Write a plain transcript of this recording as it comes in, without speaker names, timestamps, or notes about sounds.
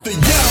Yo,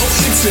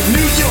 it's a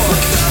New York.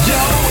 Yo,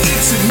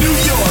 it's a New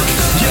York.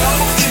 Yo,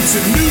 it's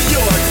a New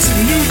York. To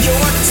New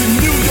York, to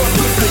New York.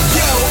 With the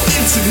yo,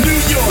 it's a New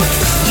York.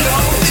 Yo,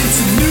 it's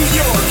a New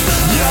York.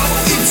 Yo,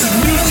 it's a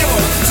New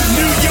York. To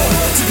New York,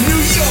 to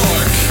New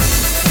York.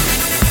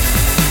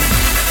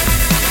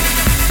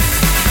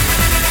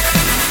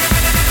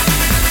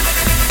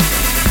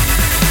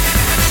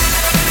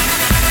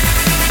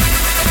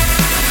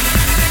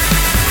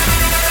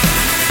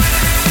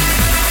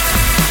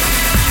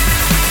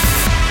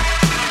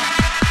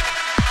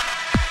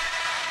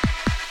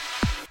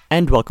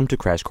 And welcome to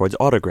Crash Chord's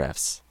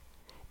Autographs.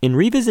 In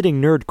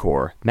revisiting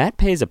Nerdcore, Matt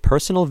pays a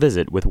personal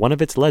visit with one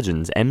of its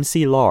legends,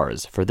 MC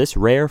Lars, for this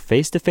rare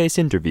face-to-face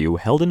interview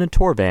held in a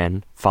tour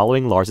van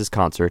following Lars'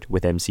 concert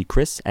with MC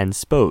Chris and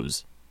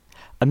Spose.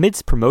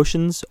 Amidst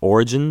promotions,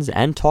 origins,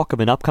 and talk of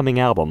an upcoming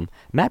album,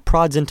 Matt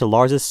prods into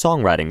Lars'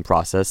 songwriting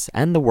process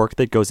and the work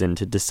that goes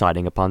into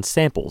deciding upon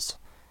samples.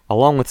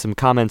 Along with some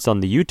comments on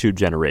the YouTube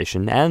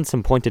generation and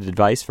some pointed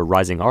advice for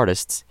rising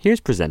artists,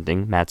 here's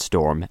presenting Matt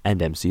Storm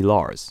and MC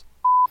Lars.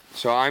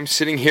 So I'm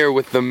sitting here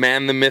with the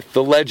man, the myth,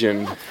 the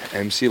legend,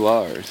 MC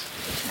Lars.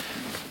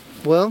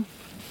 Well,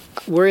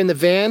 we're in the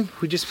van.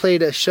 We just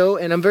played a show,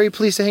 and I'm very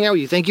pleased to hang out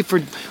with you. Thank you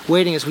for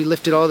waiting as we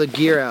lifted all the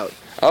gear out.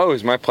 Oh, it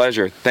was my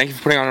pleasure. Thank you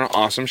for putting on an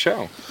awesome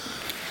show.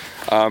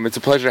 It's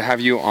a pleasure to have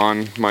you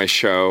on my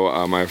show.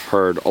 I've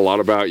heard a lot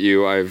about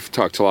you. I've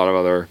talked to a lot of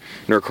other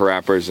nerdcore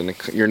rappers, and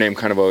your name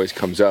kind of always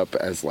comes up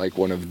as like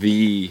one of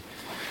the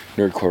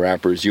nerdcore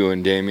rappers. You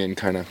and Damien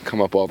kind of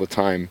come up all the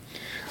time.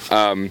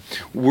 I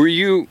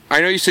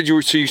know you said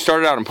you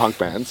started out in punk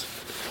bands.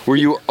 Were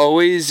you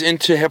always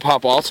into hip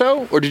hop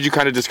also, or did you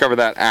kind of discover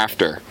that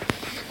after?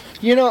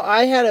 You know,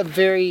 I had a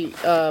very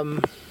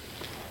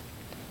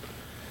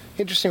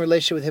interesting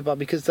relationship with hip hop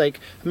because, like,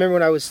 I remember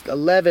when I was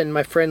 11,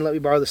 my friend let me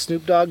borrow the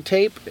Snoop Dogg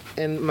tape,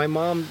 and my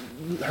mom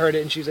heard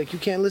it, and she was like, "You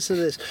can't listen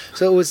to this."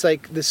 So it was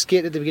like the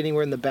skit at the beginning,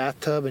 we're in the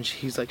bathtub, and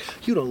he's like,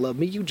 "You don't love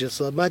me, you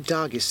just love my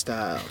doggy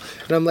style."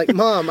 And I'm like,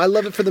 "Mom, I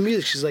love it for the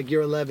music." She's like,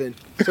 "You're 11."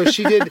 So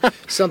she did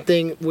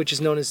something which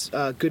is known as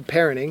good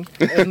parenting,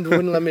 and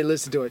wouldn't let me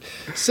listen to it.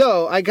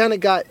 So I kind of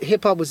got,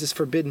 hip hop was this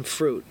forbidden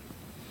fruit.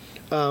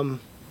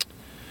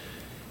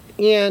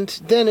 And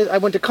then I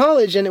went to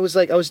college, and it was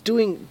like I was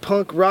doing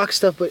punk rock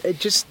stuff, but it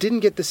just didn't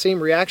get the same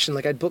reaction.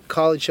 Like, I'd book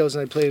college shows,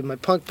 and I'd play with my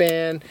punk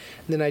band,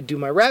 and then I'd do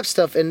my rap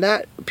stuff, and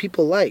that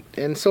people liked.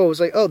 And so it was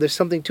like, oh, there's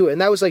something to it.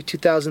 And that was like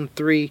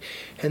 2003,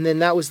 and then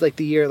that was like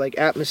the year, like,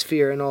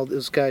 Atmosphere and all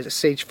those guys,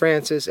 Sage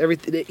Francis,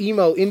 everything, the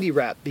emo indie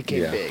rap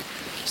became big.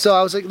 So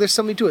I was like, there's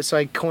something to it. So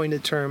I coined the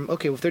term,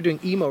 okay, well, if they're doing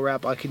emo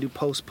rap, I can do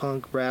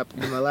post-punk rap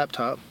with my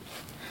laptop.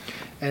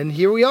 And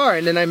here we are.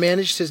 And then I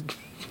managed to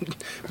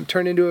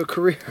turn into a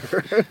career.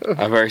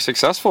 A very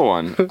successful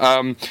one.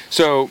 But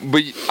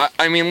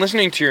I mean,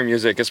 listening to your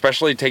music,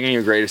 especially taking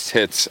your greatest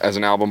hits as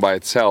an album by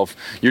itself,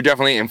 you're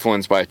definitely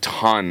influenced by a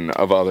ton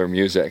of other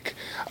music.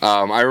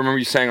 I remember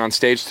you saying on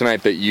stage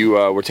tonight that you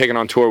were taken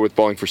on tour with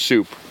Bowling for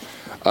Soup,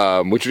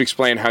 which would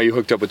explain how you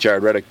hooked up with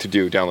Jared Reddick to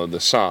download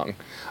this song.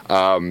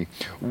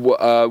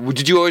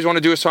 Did you always want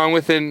to do a song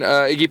with an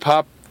Iggy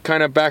Pop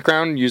kind of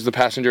background, use the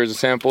Passenger as a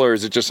sample, or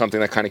is it just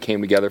something that kind of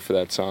came together for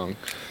that song?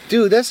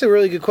 Dude, that's a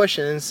really good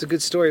question, and it's a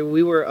good story.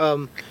 We were,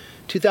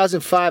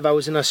 2005, I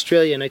was in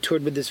Australia, and I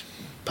toured with this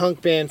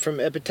punk band from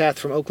Epitaph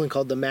from Oakland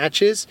called The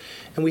Matches,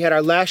 and we had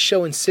our last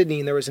show in Sydney,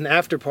 and there was an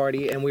after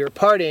party, and we were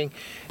partying,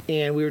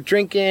 and we were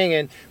drinking,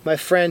 and my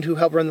friend who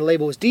helped run the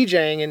label was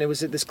DJing, and it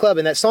was at this club,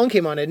 and that song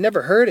came on. I'd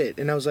never heard it,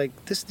 and I was like,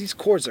 these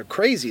chords are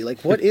crazy.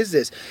 Like, what is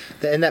this?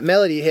 And that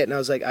melody hit, and I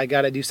was like, I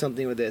gotta do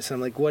something with this. And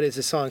I'm like, what is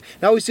this song?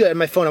 And I always do it on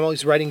my phone. I'm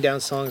always writing down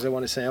songs I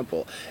want to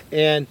sample.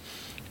 And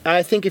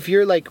I think if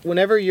you're like,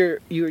 whenever you're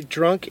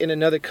drunk in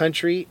another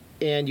country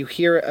and you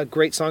hear a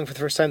great song for the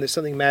first time, there's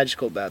something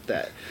magical about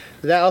that.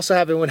 That also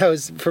happened when I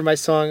was, for my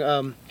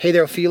song, Hey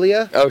There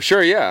Ophelia. Oh,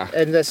 sure, yeah.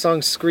 And that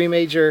song, Scream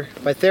Major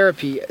by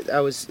Therapy, it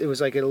was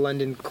like at a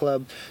London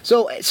club.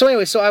 So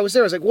anyway, so I was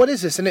there, I was like, what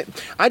is this? And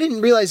I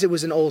didn't realize it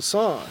was an old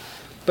song.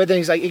 But then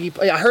he's like,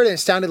 I heard it and it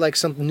sounded like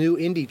some new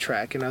indie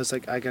track, and I was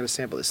like, I gotta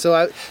sample this. So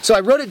I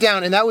wrote it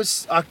down, and that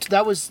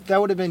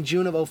would have been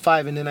June of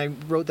 2005, and then I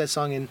wrote that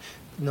song in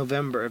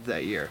November of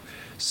that year.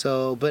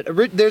 So, but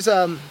there's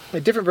a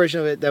different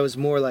version of it that was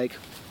more like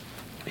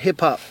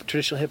hip-hop,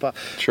 traditional hip-hop.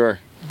 Sure.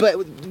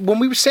 But when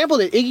we sampled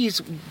it,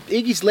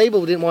 Iggy's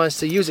label didn't want us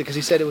to use it because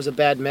he said it was a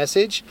bad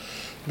message.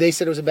 They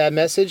said it was a bad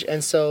message,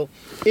 and so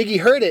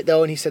Iggy heard it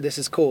though, and he said, "This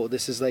is cool.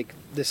 This is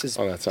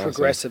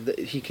progressive. That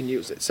he can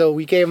use it." So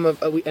we gave him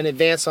an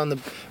advance on the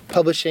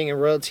publishing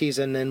and royalties,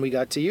 and then we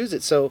got to use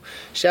it. So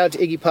shout out to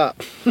Iggy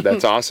Pop.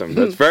 That's awesome.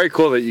 That's very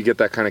cool that you get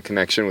that kind of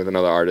connection with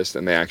another artist,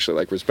 and they actually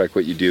like respect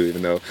what you do,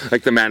 even though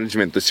like the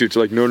management, the suits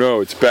are like,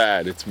 no, it's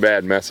bad. It's a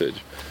bad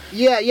message.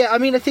 Yeah. I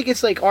mean, I think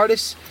it's like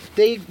artists.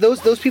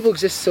 Those people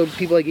exist so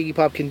people like Iggy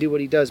Pop can do what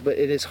he does, but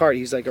in his heart,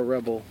 he's like a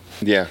rebel.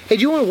 Yeah. Hey,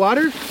 do you want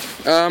water?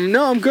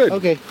 No, I'm good.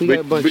 Okay, we got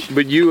a bunch.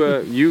 But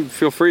you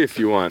feel free if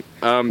you want.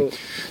 Cool.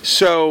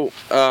 So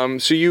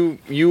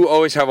you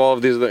always have all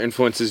of these other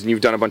influences, and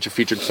you've done a bunch of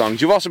featured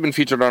songs. You've also been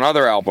featured on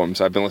other albums.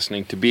 I've been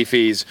listening to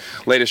Beefy's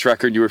latest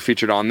record. You were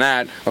featured on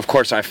that. Of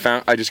course, I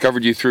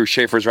discovered you through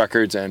Schaefer's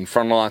Records and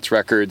Frontalot's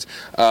Records.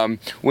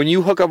 When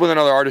you hook up with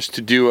another artist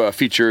to do a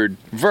featured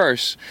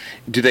verse,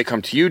 do they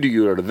come to you? Do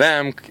you go to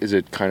them? Is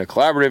it kind of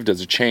collaborative?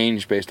 Does it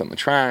change based on the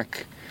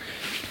track?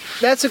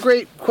 That's a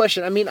great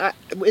question. I mean,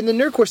 in the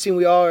nerdcore scene,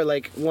 we all are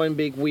like one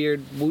big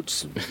weird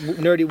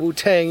nerdy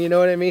Wu-Tang, you know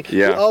what I mean?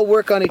 Yeah. We all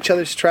work on each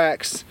other's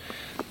tracks,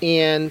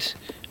 and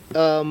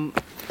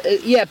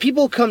yeah,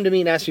 people come to me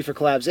and ask me for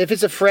collabs. If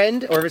it's a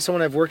friend or if it's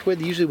someone I've worked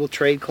with, usually we'll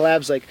trade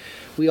collabs. Like,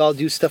 we all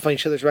do stuff on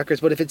each other's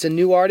records. But if it's a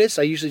new artist,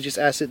 I usually just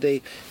ask that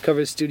they cover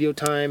the studio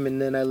time, and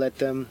then I let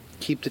them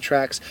keep the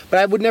tracks. But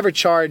I would never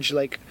charge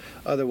like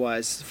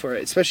otherwise for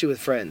it, especially with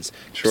friends.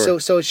 Sure.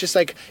 So it's just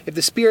like, if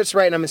the spirit's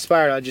right and I'm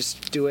inspired, I'll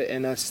just do it.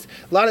 And that's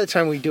a lot of the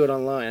time we do it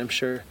online. I'm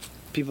sure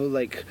people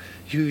like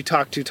you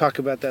talk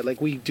about that. Like,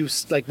 we do,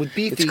 like with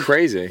Beefy. It's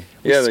crazy.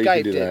 We Yeah, that you can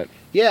Skyped do that. it.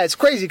 Yeah, it's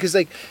crazy because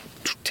like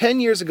 10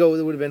 years ago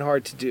it would have been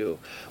hard to do.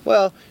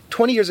 Well,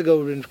 20 years ago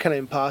it would have been kind of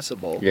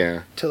impossible.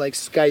 Yeah. To like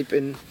Skype.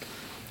 And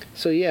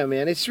so yeah,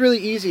 man, it's really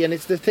easy. And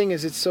the thing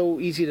is, it's so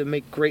easy to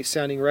make great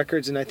sounding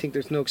records, and I think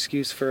there's no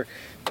excuse for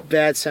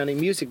bad sounding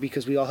music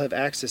because we all have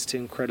access to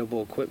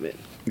incredible equipment.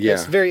 Yeah.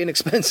 It's very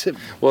inexpensive.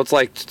 Well, it's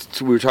like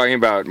we were talking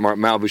about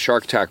Malibu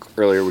Shark Attack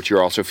earlier, which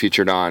you're also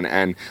featured on,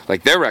 and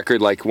like their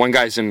record, like one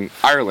guy's in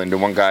Ireland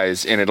and one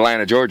guy's in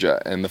Atlanta,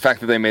 Georgia, and the fact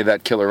that they made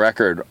that killer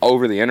record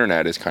over the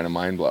internet is kind of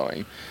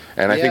mind-blowing.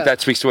 And I think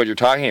that speaks to what you're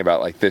talking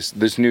about. Like,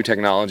 this new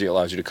technology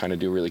allows you to kind of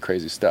do really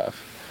crazy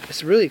stuff.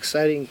 It's a really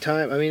exciting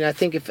time. I mean, I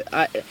think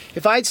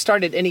if I'd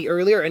started any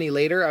earlier, any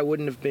later, I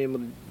wouldn't have been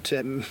able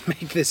to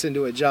make this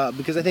into a job,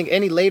 because I think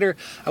any later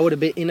I would have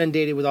been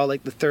inundated with all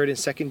like the third and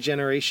second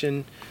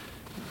generation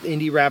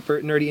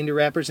nerdy indie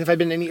rappers. And if I'd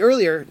been any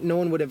earlier, no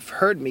one would have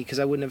heard me because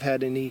I wouldn't have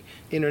had any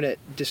internet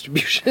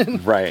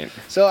distribution. Right.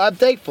 So I'm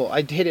thankful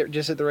I hit it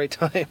just at the right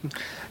time.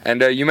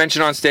 And you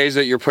mentioned on stage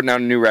that you're putting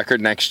out a new record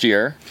next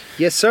year.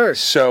 Yes, sir.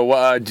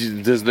 So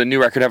does the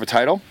new record have a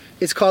title?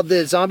 It's called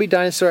the Zombie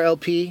Dinosaur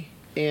LP,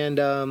 and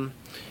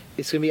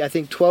it's going to be, I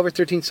think, 12 or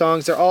 13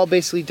 songs. They're all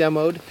basically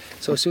demoed.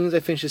 So as soon as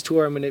I finish this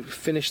tour, I'm going to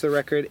finish the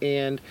record.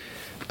 And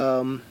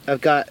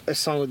I've got a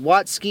song with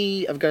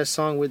Watsky. I've got a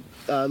song with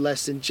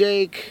Less Than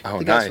Jake. Oh,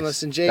 the guys nice. from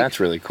Less Than Jake. That's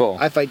really cool.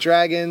 I Fight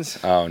Dragons.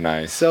 Oh,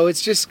 nice. So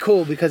it's just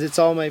cool because it's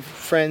all my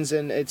friends,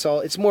 and it's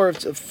more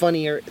of a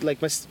funnier, like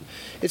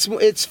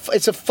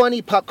it's a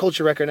funny pop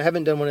culture record. And I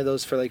haven't done one of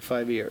those for like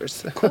 5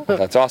 years. Cool.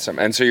 That's awesome.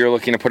 And so you're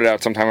looking to put it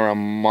out sometime around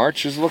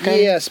March, is looking?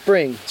 Yeah,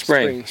 spring.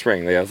 Spring.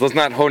 Yeah. Let's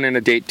not hone in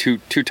a date too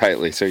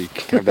tightly, so you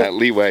can have that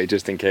leeway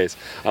just in case.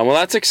 Well,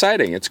 that's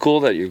exciting. It's cool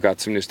that you've got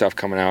some new stuff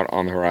coming out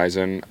on the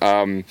horizon.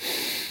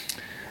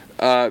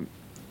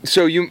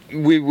 So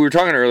we were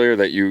talking earlier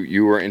that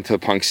you were into the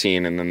punk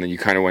scene, and then you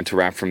kind of went to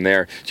rap from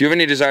there. Do you have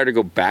any desire to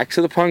go back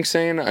to the punk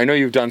scene? I know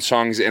you've done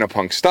songs in a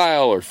punk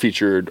style or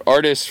featured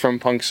artists from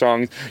punk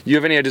songs. Do you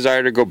have any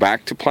desire to go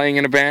back to playing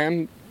in a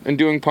band and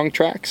doing punk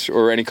tracks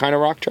or any kind of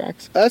rock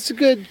tracks? That's a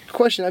good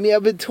question. I mean,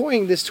 I've been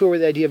touring this tour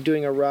with the idea of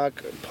doing a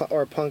rock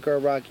or punk or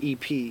rock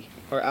EP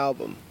or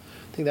album.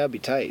 I think that would be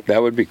tight.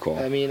 That would be cool.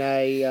 I mean,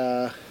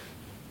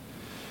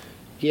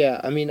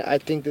 yeah, I mean, I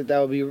think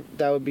that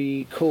would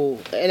be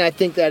cool, and I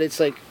think that it's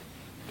like,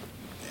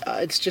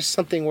 it's just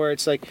something where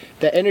it's like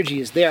the energy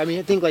is there. I mean,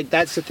 I think like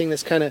that's the thing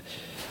that's kind of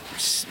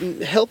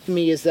helped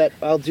me, is that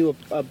I'll do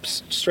a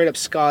straight up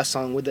ska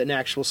song with an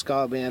actual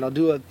ska band. I'll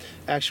do a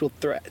actual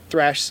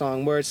thrash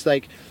song where it's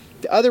like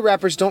the other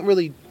rappers don't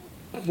really,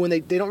 when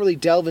they don't really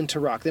delve into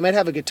rock. They might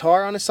have a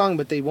guitar on a song,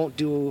 but they won't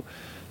do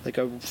like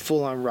a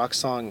full-on rock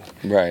song.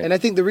 Right. And I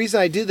think the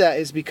reason I do that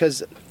is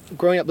because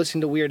growing up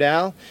listening to Weird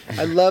Al,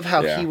 I love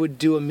how Yeah. he would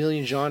do a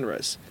million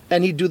genres,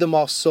 and he'd do them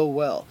all so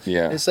well.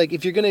 Yeah. And it's like,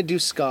 if you're gonna do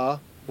ska,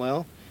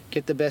 well,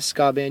 get the best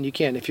ska band you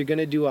can. If you're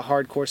gonna do a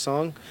hardcore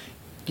song,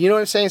 you know what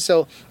I'm saying?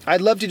 So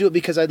I'd love to do it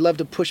because I'd love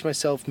to push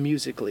myself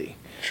musically,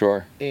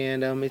 Sure.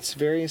 and it's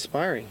very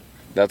inspiring.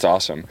 That's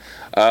awesome.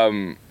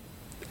 And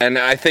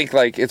I think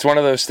like it's one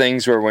of those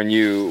things where when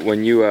you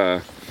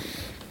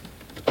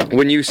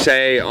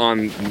say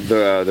on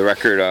the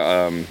record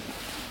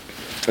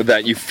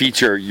that you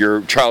feature your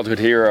childhood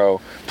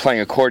hero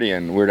playing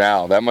accordion, Weird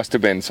Al, that must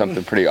have been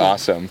something pretty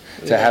awesome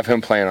to have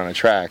him playing on a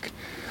track.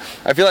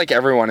 I feel like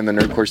everyone in the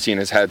nerdcore scene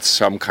has had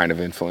some kind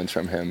of influence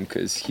from him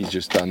because he's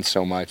just done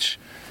so much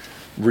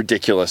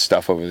ridiculous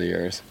stuff over the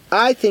years.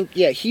 I think,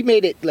 yeah, he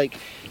made it like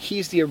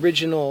he's the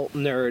original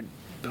nerd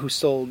who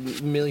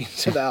sold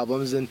millions of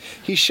albums, and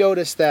he showed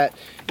us that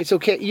it's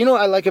okay. You know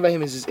what I like about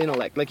him is his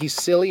intellect. Like, he's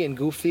silly and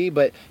goofy,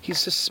 but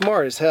he's just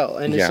smart as hell.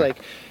 And it's like,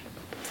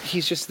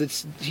 he's just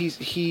this.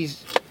 He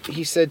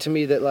said to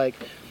me that like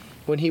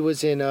when he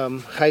was in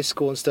high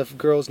school and stuff,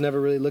 girls never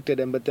really looked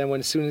at him. But then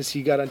as soon as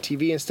he got on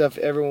TV and stuff,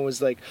 everyone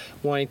was like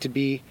wanting to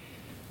be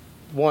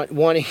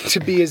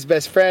his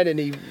best friend, and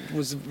he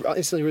was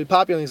instantly really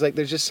popular. And he's like,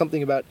 there's just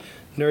something about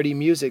nerdy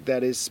music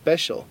that is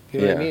special.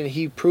 You know what I mean? And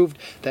he proved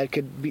that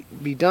could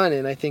be done,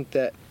 and I think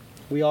that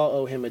We all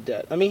owe him a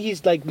debt. I mean,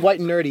 he's like, White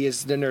and Nerdy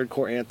is the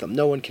nerdcore anthem.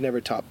 No one can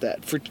ever top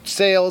that. For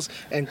sales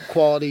and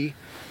quality,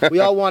 we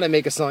all want to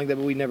make a song like that,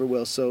 but we never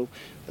will. So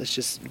let's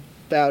just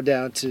bow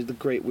down to the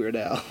great Weird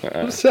Al.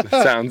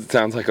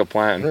 Sounds like a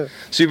plan.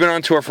 So you've been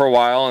on tour for a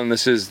while, and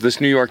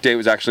this New York date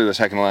was actually the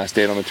second to last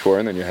date on the tour,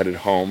 and then you're headed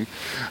home.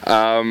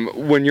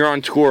 When you're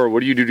on tour, what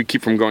do you do to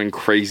keep from going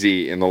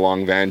crazy in the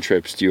long van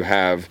trips? Do you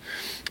have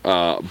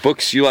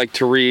books you like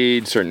to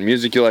read, certain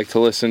music you like to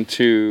listen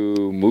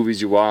to,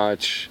 movies you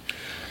watch?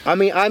 I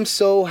mean, I'm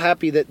so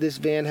happy that this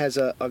van has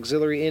a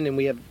auxiliary in, and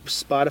we have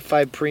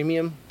Spotify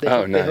Premium. They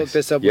hooked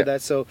us up with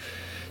that. So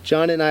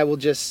John and I will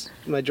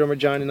my drummer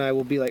John and I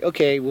will be like,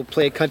 okay, we'll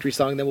play a country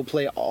song, then we'll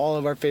play all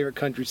of our favorite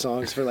country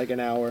songs for like an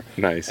hour.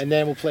 Nice. And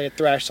then we'll play a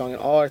thrash song and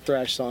all our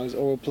thrash songs,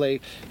 or we'll play.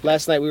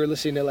 Last night we were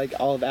listening to like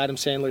all of Adam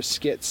Sandler's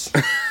skits.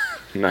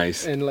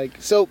 Nice. And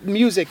so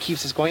music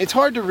keeps us going. It's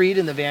hard to read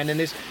in the van,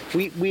 and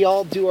we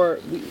all do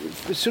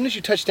as soon as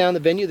you touch down the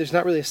venue, there's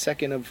not really a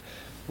second of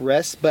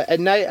rest. But at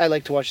night I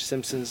like to watch The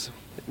Simpsons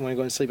when I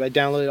go to sleep. I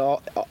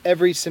downloaded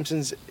every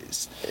Simpsons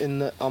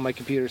on my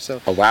computer.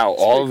 So oh wow,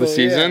 all of the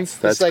seasons?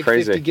 Yeah. That's it's like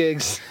crazy. 50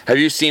 gigs. Have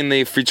you seen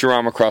the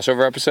Futurama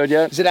crossover episode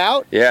yet? Is it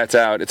out? Yeah, it's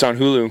out. It's on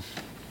Hulu.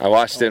 I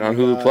watched it on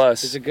Hulu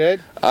Plus. Is it good?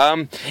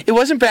 It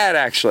wasn't bad,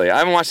 actually. I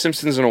haven't watched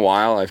Simpsons in a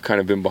while. I've kind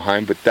of been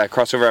behind, but that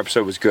crossover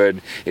episode was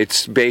good.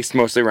 It's based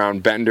mostly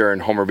around Bender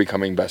and Homer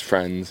becoming best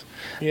friends.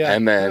 Yeah.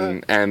 And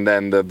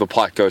then the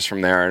plot goes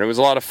from there, and it was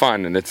a lot of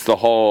fun. And it's the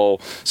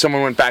whole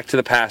someone went back to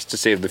the past to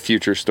save the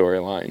future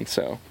storyline.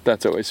 So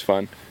that's always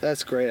fun.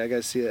 That's great. I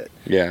gotta see it.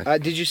 Yeah.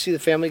 Did you see the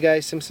Family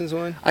Guy Simpsons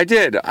one? I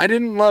did. I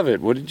didn't love it.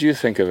 What did you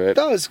think of it? I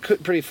thought it was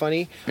pretty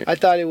funny. I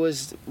thought it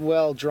was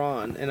well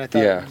drawn, and I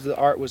thought the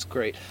art was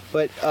great.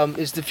 But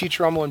is the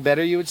Futurama one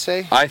better, you would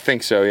say? I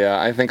think so,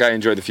 yeah. I think I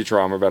enjoyed the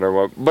Futurama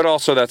better. But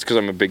also that's because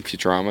I'm a big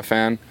Futurama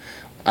fan.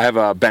 I have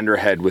a Bender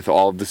head with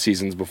all of the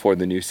seasons before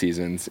the new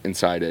seasons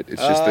inside it.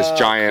 It's just this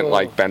giant, cool.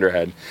 like, Bender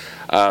head.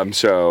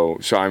 So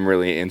I'm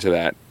really into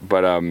that.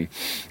 But,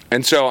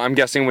 and so I'm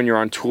guessing when you're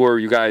on tour,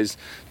 you guys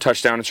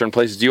touch down at certain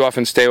places. Do you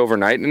often stay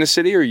overnight in the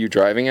city, or are you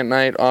driving at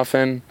night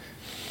often?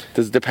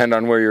 Does it depend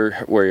on where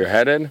you're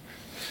headed?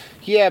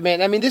 Yeah,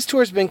 man. I mean, this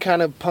tour's been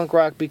kind of punk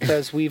rock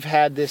because we've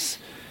done this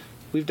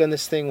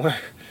thing where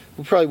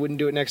we probably wouldn't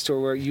do it next tour,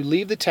 where you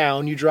leave the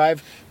town, you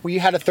drive. We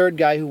had a third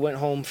guy who went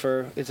home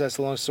that's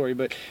a long story,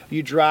 but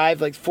you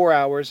drive like 4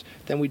 hours,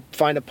 then we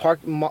find a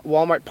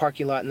Walmart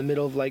parking lot in the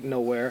middle of like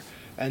nowhere,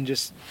 and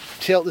just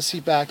tilt the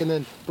seat back, and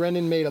then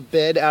Brendan made a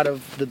bed out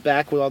of the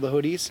back with all the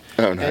hoodies,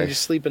 oh, nice. And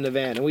just sleep in the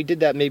van. And we did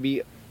that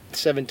maybe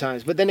 7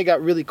 times, but then it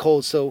got really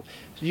cold, so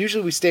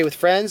usually we stay with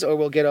friends or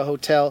we'll get a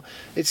hotel.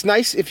 It's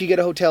nice if you get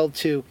a hotel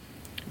too.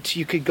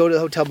 You could go to the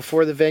hotel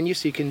before the venue,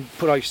 so you can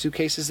put all your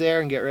suitcases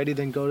there and get ready,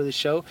 then go to the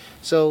show.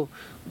 So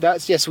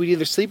we'd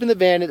either sleep in the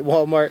van at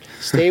Walmart,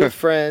 stay with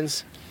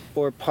friends,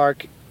 or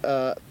park,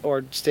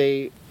 or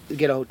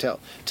get a hotel.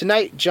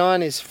 Tonight,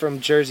 John is from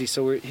Jersey,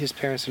 so his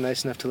parents are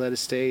nice enough to let us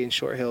stay in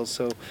Short Hills.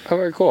 So oh,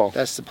 very cool.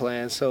 That's the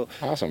plan. So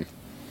awesome.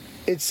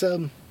 It's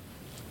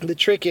the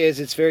trick is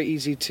it's very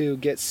easy to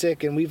get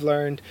sick, and we've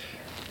learned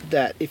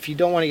that if you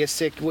don't want to get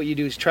sick, what you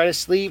do is try to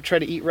sleep, try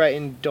to eat right,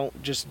 and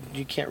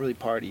you can't really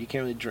party, you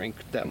can't really drink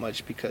that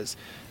much, because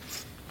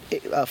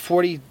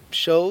 40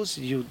 shows,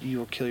 you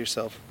will kill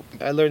yourself.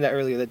 I learned that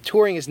earlier, that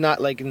touring is not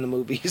like in the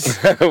movies.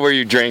 Where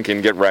you drink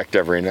and get wrecked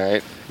every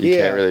night. You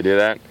can't really do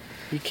that.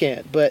 You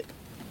can't, but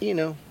you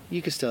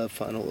can still have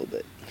fun a little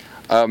bit.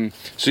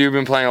 So you've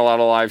been playing a lot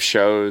of live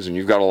shows, and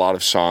you've got a lot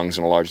of songs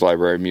and a large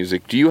library of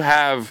music. Do you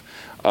have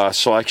a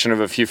selection of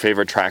a few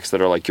favorite tracks that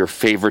are like your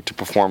favorite to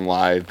perform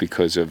live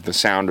because of the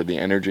sound or the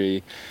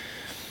energy?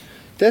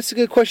 That's a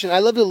good question. I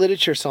love the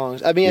literature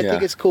songs. I mean, I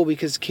think it's cool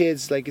because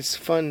kids, like, it's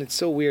fun. It's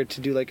so weird to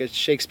do like a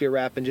Shakespeare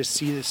rap and just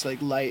see this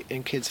like light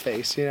in kids'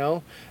 face,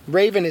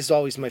 Raven is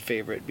always my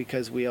favorite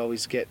because we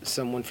always get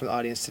someone from the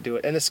audience to do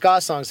it. And the ska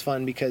song's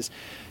fun because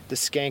the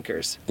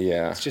skankers.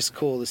 Yeah. It's just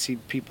cool to see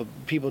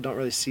people don't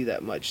really see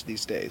that much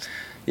these days.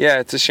 Yeah,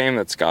 it's a shame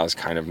that ska's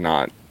kind of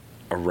not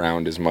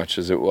around as much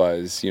as it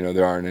was.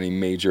 There aren't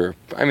any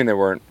there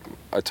weren't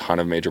a ton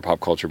of major pop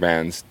culture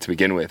bands to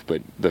begin with,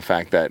 but the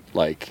fact that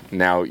like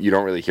now you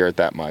don't really hear it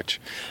that much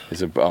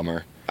is a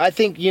bummer. I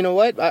think, you know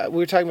what, we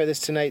were talking about this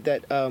tonight,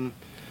 that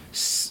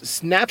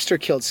Napster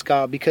killed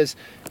ska, because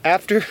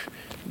after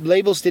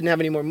labels didn't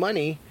have any more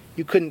money,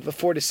 you couldn't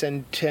afford to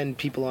send 10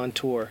 people on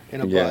tour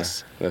in a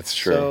bus. That's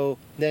true. So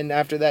then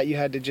after that, you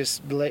had to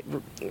just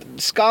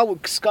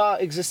ska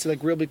existed,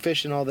 like Real Big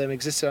Fish and all them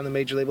existed on the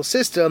major label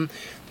system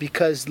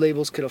because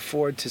labels could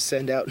afford to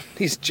send out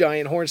these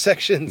giant horn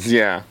sections.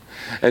 Yeah.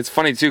 It's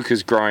funny too,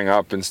 because growing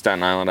up in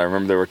Staten Island, I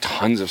remember there were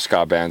tons of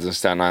ska bands in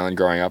Staten Island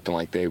growing up, and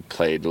like they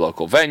played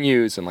local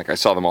venues, and like I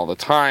saw them all the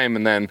time.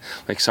 And then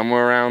like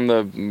somewhere around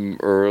the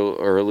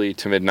early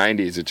to mid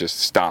 90s, it just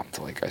stopped.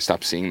 Like I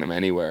stopped seeing them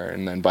anywhere.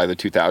 And then by the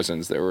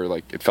 2000s, they were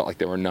like, it felt like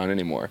there were none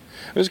anymore.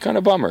 It was kind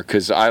of a bummer,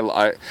 because I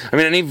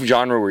mean any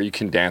genre where you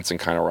can dance and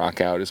kind of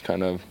rock out is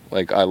kind of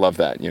like, I love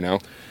that,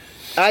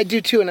 I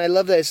do too, and I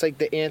love that it's like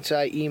the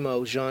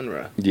anti-emo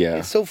genre. Yeah.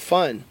 It's so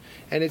fun.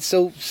 and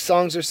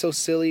songs are so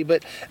silly.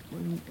 But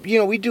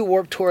we do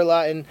Warped Tour a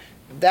lot, and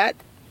that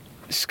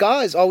ska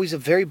is always a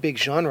very big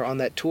genre on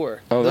that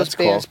tour. Oh, those that's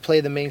bands cool. play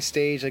the main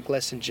stage, like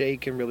Less Than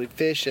Jake and Really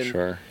Fish, and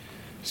Sure.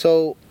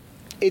 so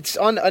it's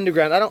on the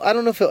underground. I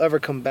don't know if he'll ever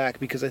come back,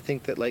 because I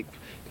think that like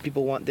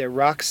people want their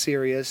rock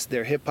serious,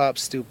 their hip hop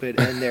stupid,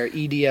 and their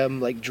EDM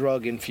like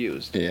drug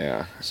infused.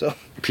 Yeah. So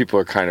People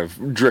are kind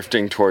of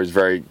drifting towards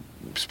very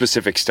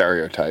specific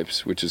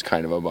stereotypes, which is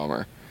kind of a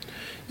bummer.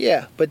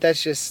 yeah, but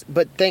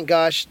thank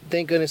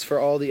goodness for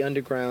all the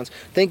undergrounds.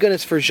 Thank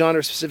goodness for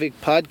genre specific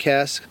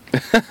podcasts.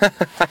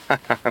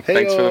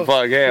 Thanks for the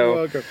plug. You're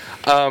Hey,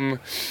 welcome.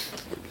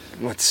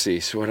 let's see.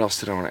 So what else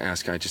did I want to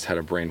ask? I just had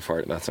a brain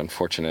fart. That's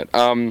unfortunate.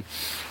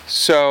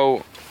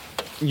 So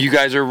you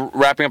guys are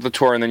wrapping up the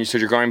tour, and then you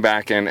said you're going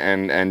back and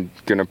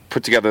going to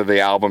put together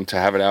the album to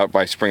have it out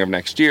by spring of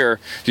next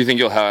year. Do you think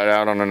you'll have it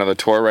out on another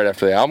tour right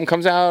after the album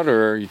comes out,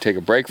 or you take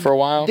a break for a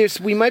while?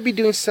 We might be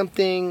doing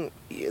something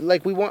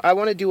like I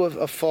want to do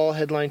a fall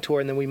headline tour,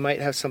 and then we might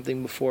have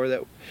something before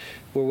that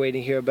we're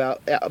waiting to hear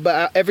about.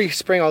 But every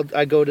spring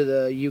I go to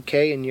the UK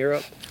and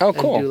Europe. Oh,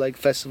 cool. And do like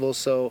festivals.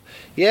 So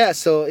yeah,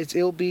 so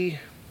it'll be.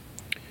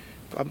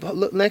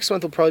 Next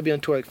month will probably be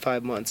on tour like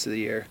 5 months of the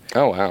year.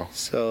 Oh, wow.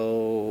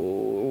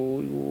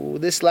 So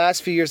this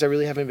last few years I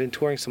really haven't been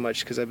touring so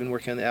much because I've been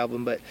working on the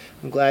album. But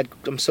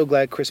I'm so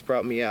glad Chris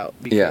brought me out,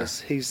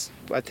 because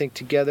I think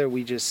together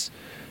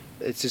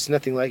it's just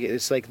nothing like it.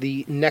 It's like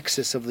the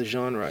nexus of the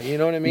genre. You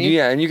know what I mean?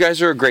 Yeah, and you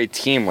guys are a great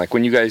team. Like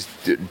when you guys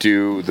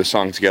do the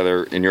song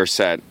together in your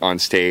set on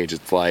stage,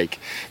 it's like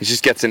it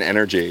just gets an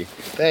energy.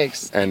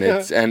 Thanks. And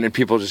and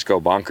people just go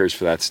bonkers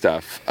for that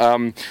stuff.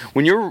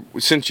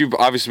 Since you've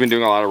obviously been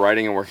doing a lot of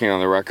writing and working on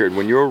the record,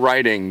 when you're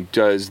writing,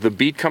 does the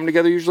beat come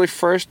together usually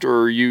first,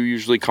 or you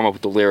usually come up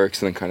with the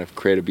lyrics and then kind of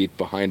create a beat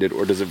behind it,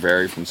 or does it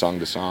vary from song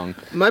to song?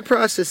 My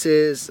process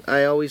is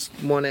I always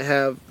want to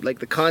have like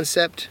the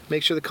concept,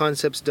 make sure the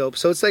concept's dope.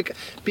 So it's like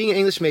being an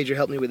English major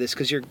helped me with this,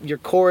 because your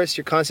chorus,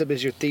 your concept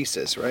is your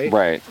thesis, right?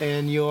 Right.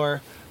 And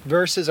your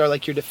verses are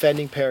like your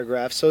defending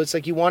paragraph. So it's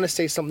like you want to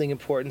say something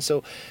important.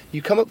 So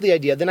you come up with the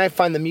idea. Then I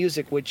find the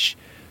music, which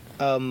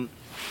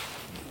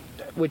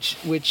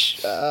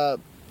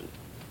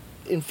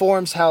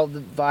informs how the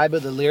vibe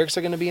of the lyrics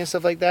are going to be and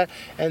stuff like that.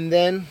 And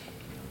then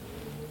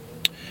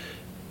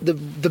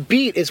the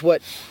beat is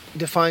what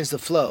defines the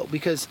flow,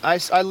 because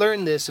I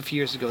learned this a few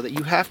years ago, that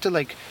you have to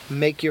like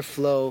make your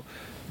flow,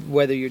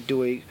 whether you're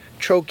doing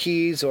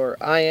trochees or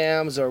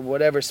iams or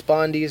whatever,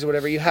 spondies or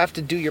whatever, you have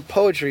to do your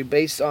poetry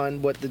based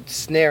on what the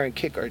snare and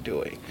kick are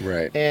doing.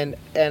 Right. And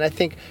I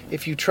think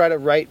if you try to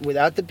write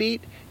without the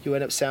beat, you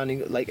end up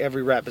sounding like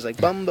every rap is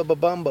like bum ba ba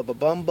bum ba ba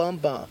bum bum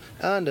bum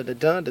da da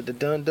dun da da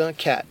dun dun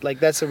cat. Like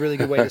that's a really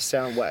good way to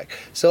sound whack.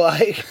 So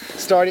I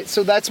started.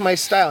 So that's my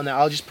style now.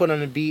 I'll just put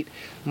on a beat.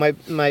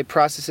 My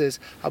process is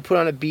I'll put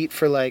on a beat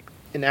for like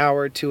an hour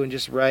or two and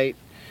just write,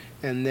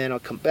 and then I'll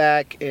come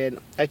back and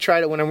I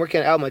try to, when I'm working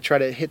on an album, I try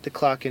to hit the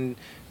clock and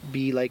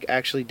be like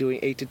actually doing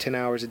 8 to 10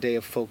 hours a day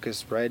of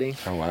focused writing.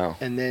 Oh, wow.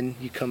 And then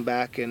you come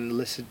back and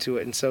listen to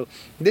it. And so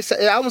this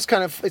album's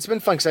kind of, it's been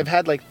fun because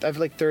I've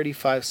like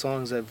 35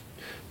 songs I've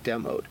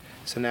demoed.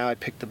 So now I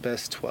picked the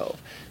best 12.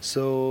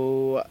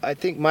 So I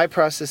think my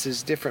process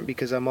is different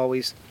because I'm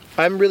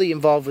really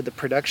involved with the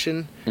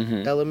production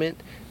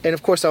element. And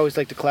of course I always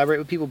like to collaborate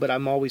with people, but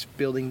I'm always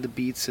building the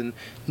beats, and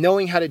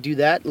knowing how to do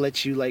that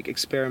lets you like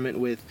experiment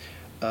with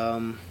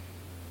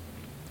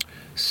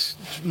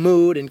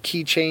mood and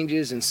key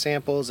changes and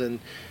samples. And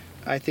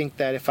I think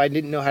that if I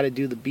didn't know how to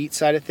do the beat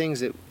side of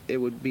things, it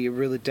would be a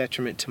really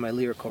detriment to my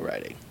lyrical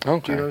writing.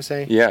 Okay. Do you know what I'm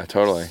saying? Yeah,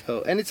 totally.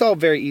 So, and it's all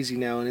very easy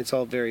now, and it's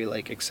all very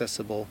like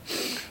accessible.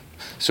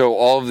 So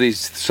all of these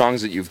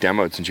songs that you've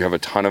demoed, since you have a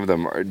ton of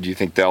them, do you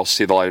think they'll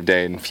see the light of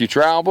day in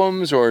future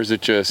albums, or is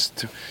it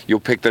just you'll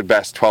pick the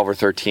best 12 or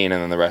 13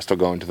 and then the rest will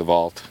go into the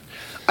vault?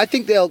 I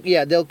think they'll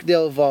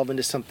evolve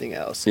into something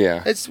else.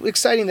 Yeah. It's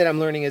exciting that I'm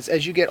learning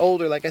as you get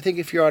older. Like I think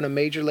if you're on a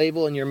major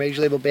label and you're a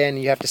major label band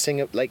and you have to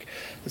sing, like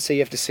let's say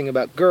you have to sing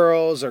about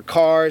girls or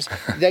cars,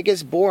 that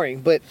gets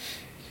boring. But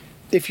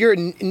if you're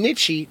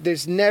niche-y,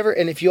 there's never,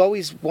 and if you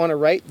always want to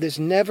write, there's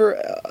never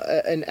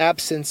an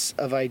absence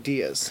of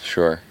ideas.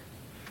 Sure.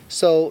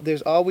 So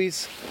there's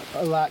always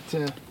a lot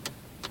to.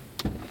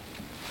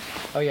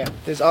 Oh yeah,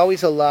 there's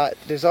always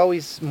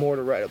more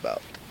to write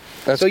about.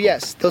 That's so cool.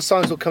 yes, those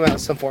songs will come out in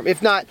some form.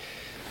 If not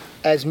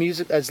as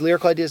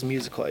lyrical ideas,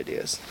 musical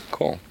ideas.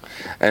 Cool.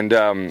 And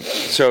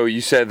so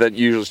you said that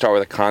you usually start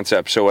with a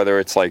concept. So whether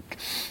it's like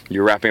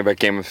you're rapping about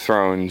Game of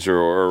Thrones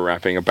or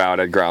rapping about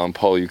Edgar Allan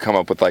Poe, you come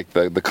up with like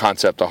the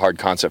concept, the hard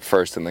concept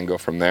first, and then go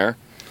from there?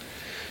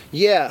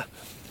 Yeah.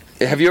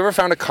 Have you ever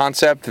found a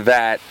concept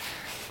that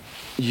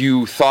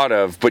you thought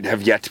of but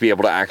have yet to be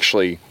able to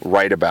actually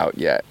write about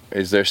yet?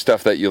 Is there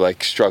stuff that you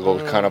like struggle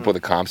to come up with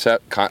a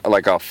concept,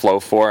 like a flow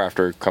for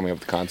after coming up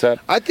with the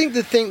concept? I think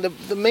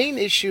the main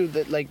issue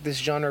that like this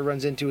genre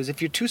runs into is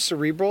if you're too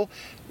cerebral,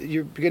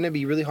 you're going to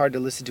be really hard to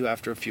listen to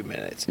after a few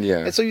minutes. Yeah.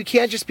 And so you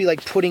can't just be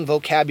like putting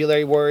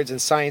vocabulary words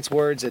and science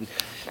words and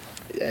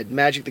at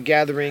Magic the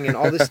Gathering and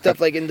all this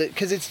stuff, like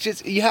because it's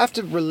just, you have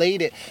to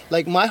relate it.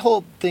 Like my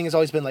whole thing has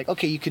always been like,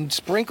 okay, you can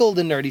sprinkle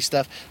the nerdy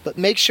stuff, but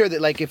make sure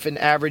that like if an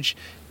average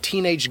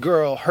teenage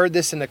girl heard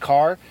this in the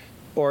car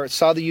or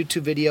saw the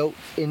YouTube video,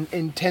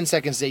 in 10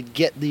 seconds they'd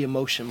get the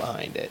emotion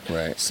behind it.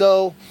 Right.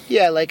 So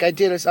yeah, like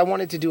I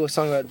wanted to do a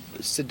song about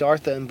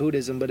Siddhartha and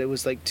Buddhism, but it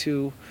was like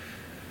too,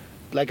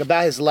 like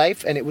about his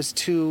life, and it was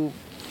too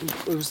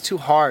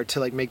hard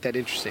to like make that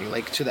interesting,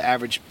 like to the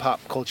average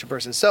pop culture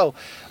person. So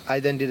I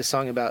then did a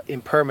song about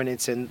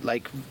impermanence and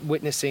like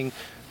witnessing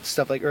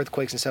stuff like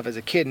earthquakes and stuff as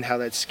a kid, and how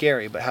that's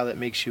scary, but how that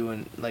makes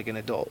you like an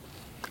adult.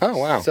 Oh,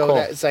 wow. So cool.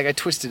 it's like I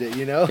twisted it,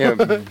 you know? Yeah,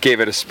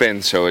 gave it a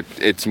spin so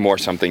it's more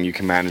something you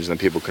can manage than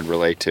people could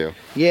relate to.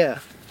 Yeah.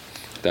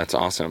 That's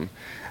awesome.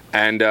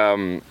 And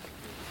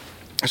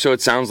so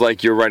it sounds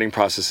like your writing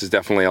process is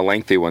definitely a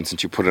lengthy one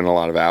since you put in a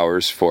lot of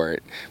hours for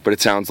it. But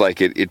it sounds like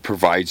it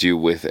provides you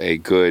with a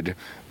good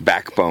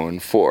backbone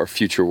for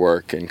future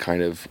work and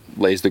kind of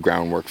lays the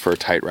groundwork for a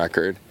tight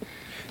record.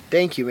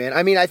 Thank you, man.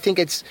 I mean, I think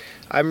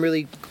I'm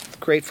really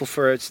grateful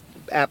for its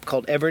app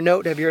called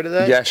Evernote. Have you heard of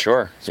that? Yeah,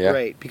 sure. It's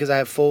great because I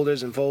have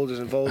folders and folders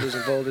and folders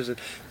and folders, and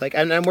like,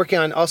 and I'm working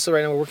on, also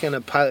right now we're working on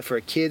a pilot for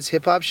a kids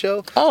hip hop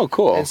show. Oh,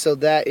 cool. And so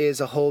that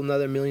is a whole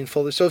nother million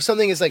folders. So if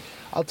something is like,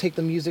 I'll take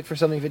the music for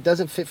something, if it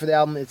doesn't fit for the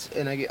album,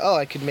 and I get,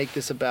 I could make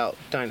this about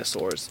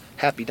dinosaurs,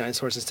 happy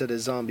dinosaurs instead of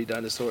zombie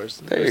dinosaurs.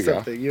 There you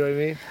go. You know what I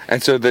mean?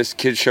 And so this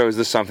kids show, is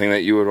this something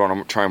that you would want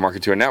to try and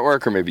market to a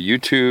network or maybe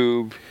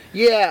YouTube?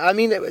 Yeah, I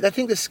mean, I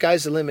think the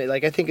sky's the limit.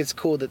 Like, I think it's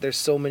cool that there's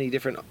so many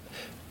different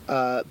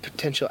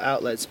potential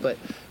outlets, but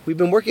we've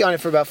been working on it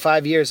for about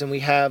 5 years, and we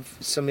have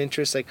some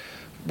interest. Like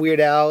Weird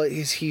Al,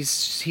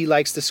 he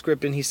likes the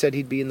script, and he said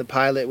he'd be in the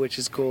pilot, which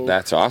is cool.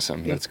 That's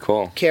awesome. That's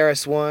cool.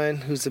 KRS-One,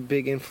 who's a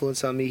big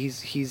influence on me,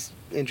 he's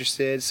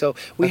interested. So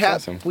we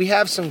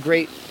have some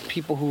great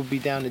people who would be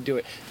down to do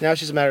it. Now it's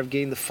just a matter of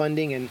getting the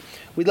funding, and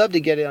we'd love to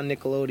get it on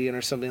Nickelodeon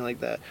or something like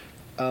that.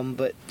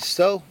 But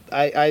so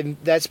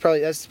that's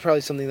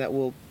probably something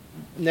that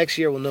next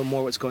year we'll know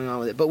more what's going on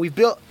with it. But we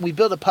built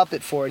a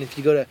puppet for it, and if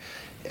you go to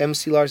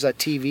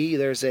mclars.tv,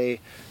 there's a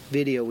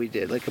video we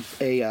did, like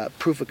a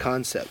proof of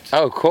concept.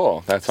 Oh,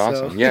 cool. That's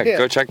awesome. Yeah,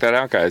 go check that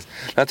out, guys.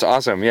 That's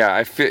awesome. Yeah,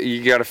 I feel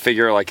you got to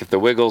figure, like, if the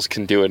Wiggles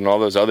can do it and all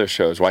those other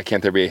shows, why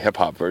can't there be a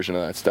hip-hop version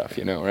of that stuff,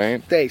 you know,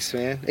 right? Thanks,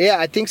 man. Yeah,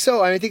 I think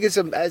so. I think it's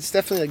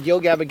definitely, like,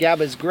 Yo Gabba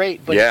Gabba is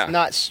great, but it's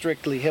not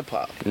strictly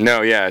hip-hop.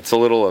 No, yeah, it's a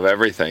little of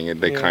everything.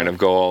 They kind of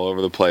go all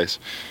over the place.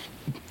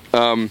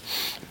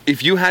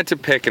 If you had to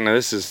pick, and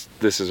this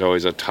is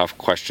always a tough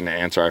question to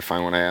answer, I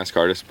find, when I ask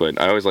artists, but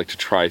I always like to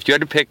try. If you had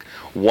to pick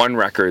one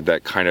record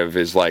that kind of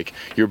is like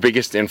your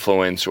biggest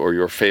influence or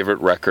your favorite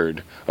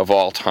record of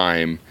all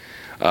time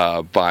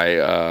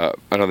by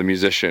another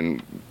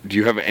musician, do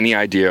you have any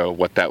idea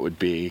what that would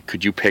be?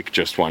 Could you pick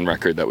just one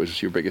record that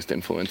was your biggest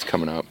influence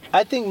coming up?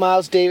 I think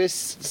Miles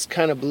Davis'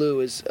 Kind of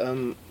Blue is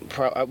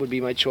would be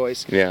my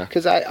choice. Yeah.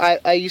 Because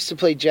I used to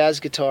play jazz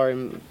guitar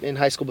in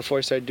high school before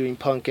I started doing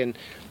punk, and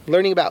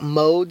learning about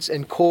modes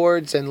and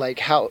chords and like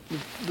how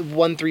the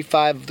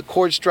 1-3-5, the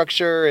chord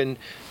structure and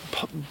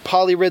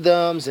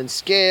polyrhythms and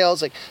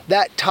scales, like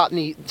that taught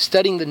me,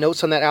 studying the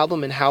notes on that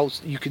album and how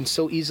you can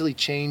so easily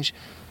change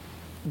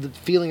the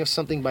feeling of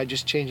something by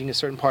just changing a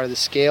certain part of the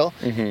scale.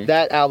 Mm-hmm.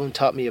 That album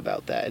taught me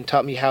about that and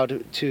taught me how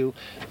to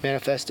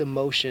manifest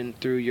emotion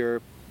through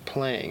your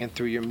playing and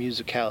through your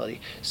musicality.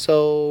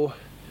 So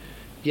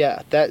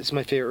yeah, that is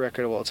my favorite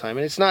record of all time.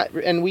 And it's not,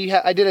 and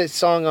I did a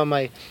song on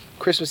my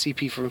Christmas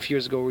EP from a few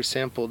years ago where we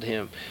sampled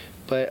him,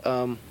 but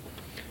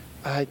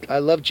I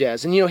love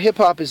jazz, and hip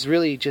hop is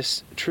really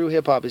just, true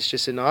hip hop is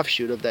just an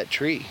offshoot of that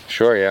tree.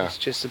 Sure, yeah. It's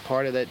just a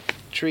part of that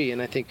tree,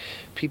 and I think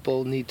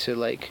people need to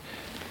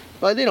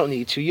they don't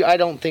need to. I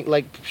don't think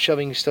like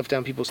shoving stuff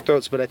down people's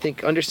throats, but I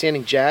think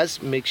understanding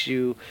jazz makes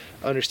you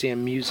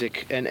understand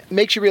music and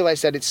makes you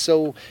realize that it's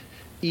so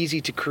easy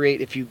to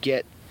create if you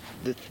get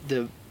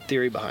the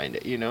theory behind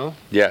it.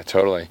 Yeah,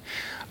 totally.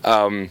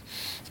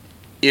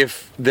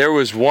 If there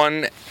was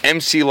one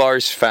MC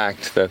Lars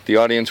fact that the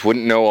audience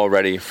wouldn't know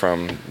already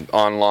from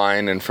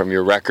online and from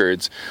your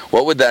records,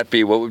 what would that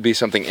be? What would be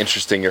something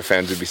interesting your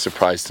fans would be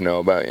surprised to know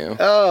about you?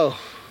 Oh,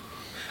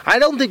 I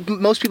don't think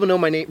most people know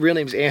my real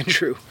name's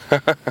Andrew.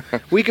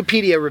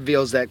 Wikipedia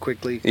reveals that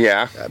quickly.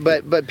 Yeah.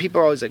 But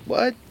people are always like,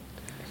 what?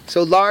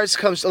 So Lars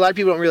a lot of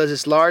people don't realize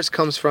this, Lars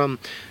comes from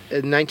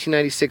a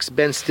 1996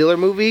 Ben Stiller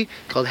movie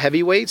called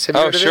Heavyweights. Have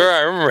you heard of sure, it?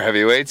 I remember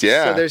Heavyweights,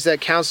 yeah. So there's that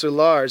counselor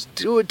Lars,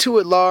 do it to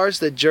it Lars,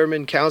 the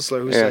German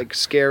counselor who's like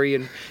scary,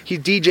 and he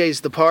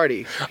DJs the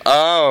party.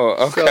 Oh,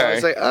 okay. So I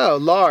was like, oh,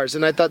 Lars,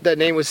 and I thought that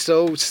name was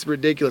so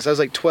ridiculous. I was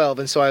like 12,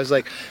 and so I was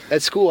like,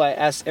 at school I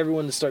asked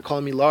everyone to start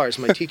calling me Lars,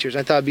 my teachers.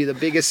 I thought it'd be the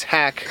biggest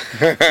hack,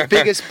 the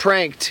biggest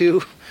prank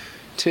to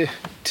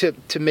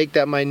make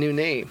that my new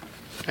name.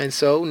 And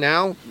so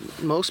now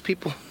most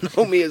people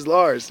know me as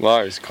Lars.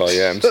 Lars, call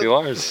you MC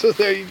Lars. So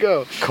there you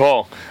go.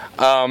 Cool.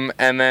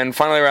 And then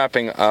finally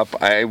wrapping up,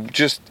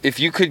 if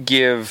you could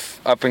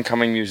give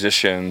up-and-coming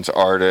musicians,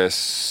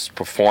 artists,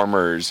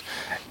 performers,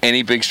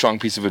 any big, strong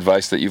piece of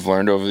advice that you've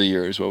learned over the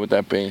years, what would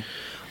that be?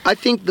 I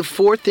think the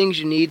 4 things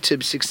you need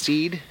to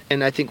succeed,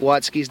 and I think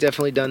Watsky's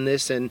definitely done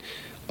this, and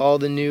all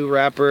the new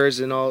rappers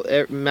and all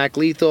Mac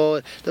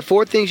Lethal, the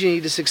 4 things you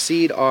need to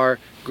succeed are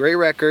great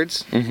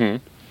records,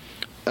 an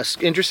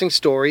interesting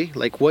story,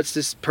 like what's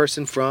this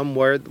person from,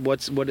 why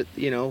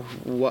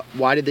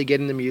did they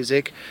get into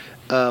music,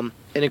 an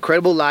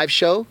incredible live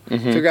show,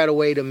 figure out a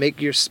way to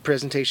make your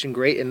presentation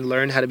great and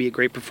learn how to be a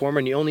great performer,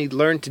 and you only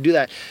learn to do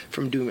that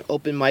from doing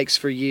open mics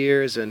for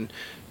years and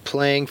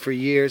playing for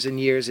years and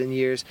years and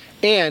years,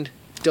 and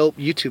dope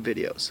YouTube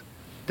videos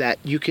that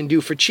you can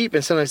do for cheap,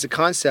 and sometimes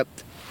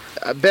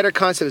a better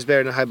concept is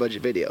better than a high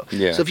budget video.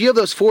 Yeah. So if you have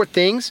those 4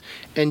 things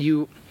and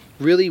you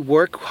really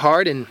work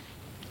hard and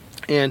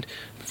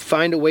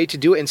find a way to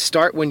do it and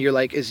start when you're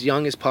like as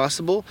young as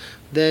possible,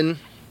 then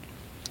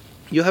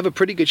you'll have a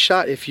pretty good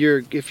shot. If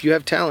you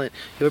have talent,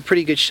 you have a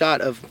pretty good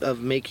shot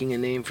of making a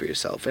name for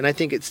yourself. And I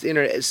think the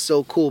internet is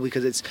so cool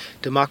because it's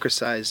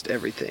democratized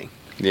everything.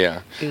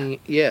 Yeah.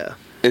 Yeah.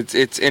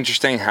 It's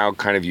interesting how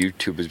kind of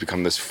YouTube has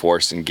become this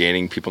force in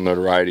gaining people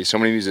notoriety. So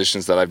many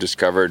musicians that I've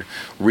discovered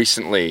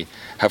recently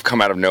have come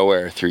out of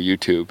nowhere through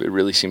YouTube. It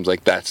really seems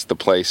like that's the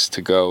place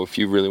to go if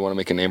you really want to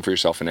make a name for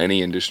yourself in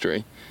any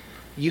industry.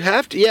 You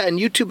have to, and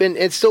YouTube, and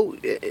it's so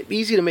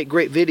easy to make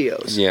great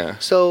videos. Yeah.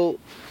 So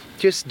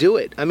just do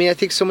it. I mean, I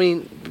think so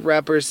many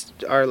rappers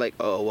are like,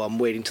 oh, well, I'm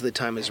waiting till the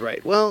time is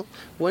right. Well,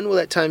 when will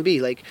that time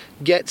be? Like,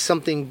 get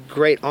something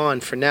great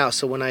on for now.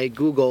 So when I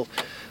Google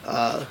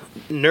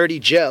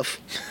Nerdy Jeff,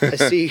 I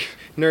see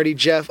Nerdy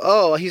Jeff.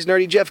 Oh, he's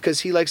Nerdy Jeff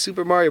because he likes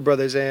Super Mario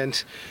Brothers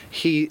and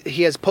he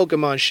has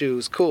Pokemon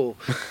shoes. Cool.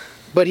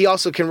 But he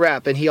also can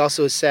rap, and he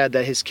also is sad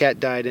that his cat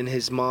died and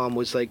his mom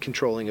was like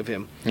controlling of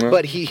him. Yeah.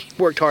 But he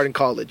worked hard in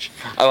college.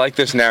 I like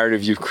this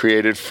narrative you've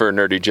created for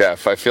Nerdy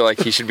Jeff. I feel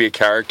like he should be a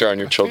character on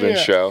your children's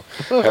show.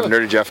 Have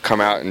Nerdy Jeff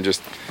come out and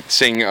just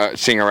sing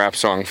a rap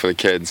song for the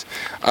kids.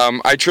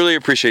 I truly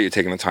appreciate you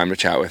taking the time to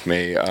chat with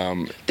me.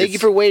 Thank you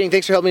for waiting.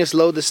 Thanks for helping us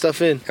load this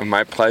stuff in.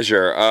 My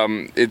pleasure.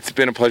 It's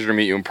been a pleasure to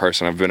meet you in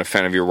person. I've been a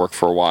fan of your work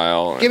for a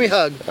while. Give me a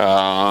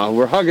hug.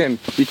 We're hugging.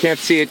 You can't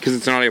see it because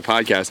it's an audio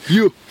podcast.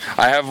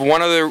 I have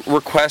one other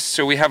request.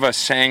 So we have a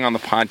saying on the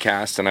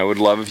podcast, and I would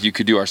love if you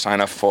could do our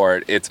sign off for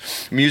it.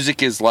 It's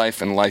music is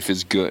life and life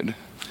is good.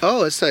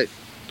 Oh, that's tight.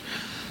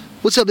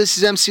 What's up? This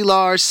is MC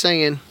Lars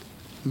saying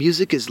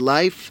music is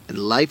life and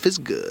life is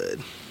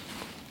good.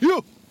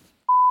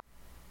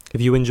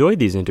 If you enjoyed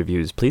these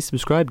interviews, please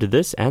subscribe to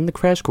this and the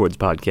Crash Chords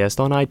podcast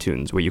on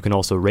iTunes, where you can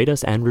also rate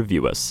us and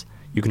review us.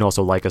 You can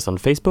also like us on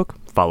Facebook,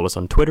 follow us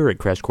on Twitter at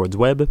Crash Chords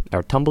Web,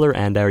 our Tumblr,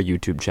 and our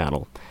YouTube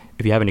channel.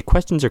 If you have any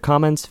questions or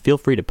comments, feel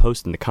free to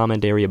post in the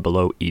comment area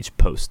below each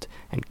post.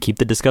 And keep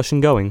the discussion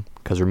going,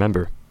 because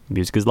remember,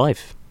 music is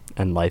life,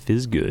 and life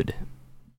is good.